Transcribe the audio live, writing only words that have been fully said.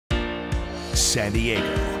San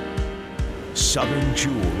Diego, southern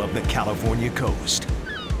jewel of the California coast.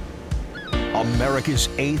 America's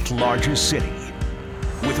 8th largest city,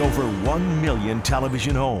 with over 1 million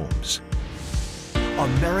television homes.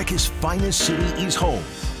 America's finest city is home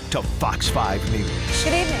to Fox 5 News.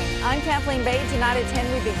 Good evening. I'm Kathleen Bates. Tonight at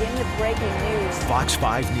 10, we begin with breaking news. Fox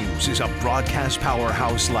 5 News is a broadcast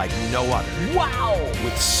powerhouse like no other. Wow!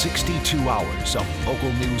 With 62 hours of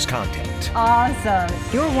local news content. Awesome.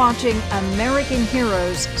 You're watching American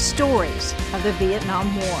Heroes, Stories of the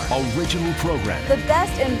Vietnam War. Original programming. The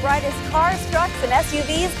best and brightest cars, trucks, and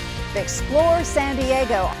SUVs explore San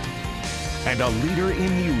Diego. And a leader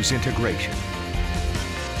in news integration.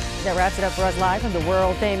 That wraps it up for us live from the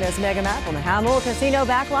world-famous Mega Map on the Hamel Casino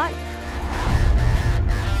backlot.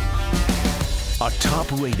 A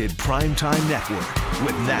top-rated primetime network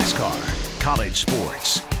with NASCAR, college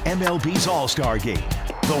sports, MLB's All-Star Game,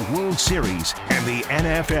 the World Series, and the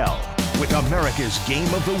NFL with America's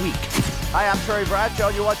Game of the Week. Hi, I'm Terry Bradshaw.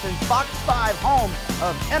 You're watching Fox 5, home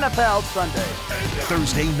of NFL Sunday.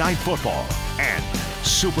 Thursday Night Football and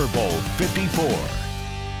Super Bowl 54.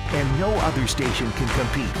 And no other station can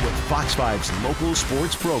compete with Fox 5's local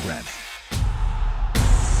sports programming.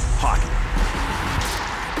 Hockey,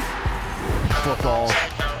 football,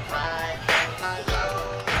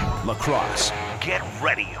 lacrosse, get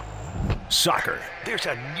ready. Soccer, there's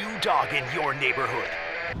a new dog in your neighborhood.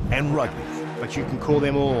 And rugby. But you can call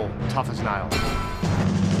them all tough as nails.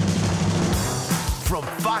 From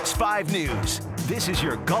Fox 5 News, this is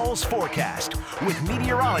your Gulls forecast with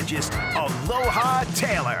meteorologist Aloha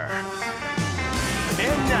Taylor.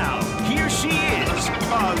 And now, here she is,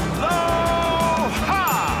 Aloha!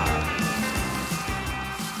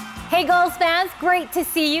 Hey Gulls fans, great to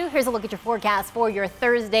see you. Here's a look at your forecast for your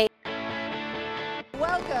Thursday.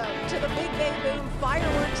 Welcome to the Big Bay Boom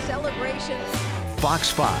fireworks celebration. Fox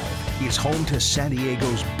 5 is home to San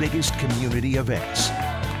Diego's biggest community events.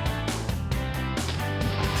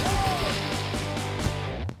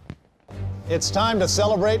 It's time to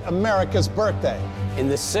celebrate America's birthday. In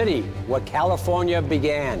the city where California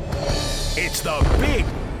began. It's the Big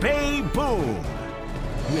Bay Boom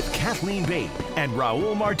with Kathleen Bate and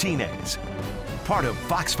Raul Martinez. Part of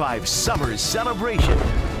Fox 5's summer celebration.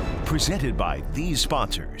 Presented by these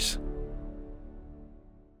sponsors.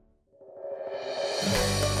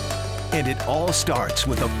 And it all starts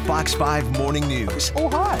with the Fox 5 Morning News. Oh,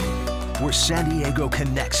 hi. Where San Diego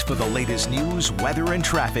connects for the latest news, weather, and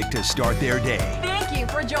traffic to start their day. Thank you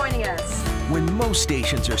for joining us. When most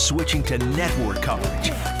stations are switching to network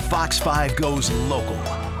coverage, Fox 5 goes local,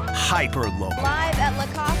 hyper-local. Live at La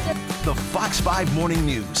Costa. The Fox 5 Morning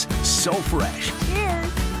News, so fresh,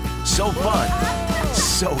 Cheers. so fun,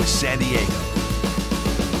 so San Diego.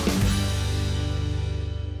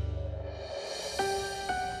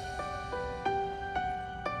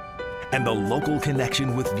 And the local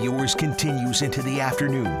connection with viewers continues into the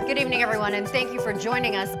afternoon. Good evening, everyone, and thank you for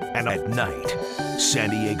joining us. And at night, San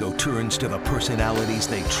Diego turns to the personalities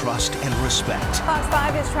they trust and respect. Fox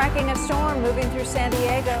 5 is tracking a storm moving through San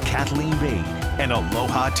Diego. Kathleen Bate and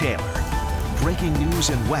Aloha Taylor. Breaking news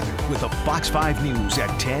and weather with the Fox 5 News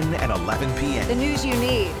at 10 and 11 p.m. The news you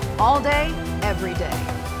need, all day, every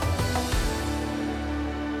day.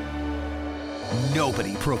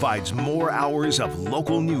 Nobody provides more hours of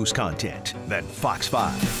local news content than Fox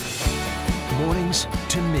 5. Mornings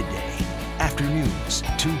to midday, afternoons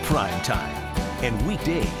to prime time, and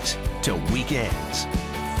weekdays to weekends.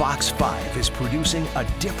 Fox 5 is producing a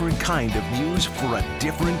different kind of news for a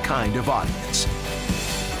different kind of audience.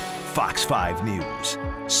 Fox 5 News,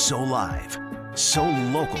 so live, so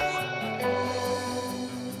local,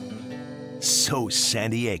 so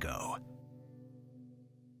San Diego.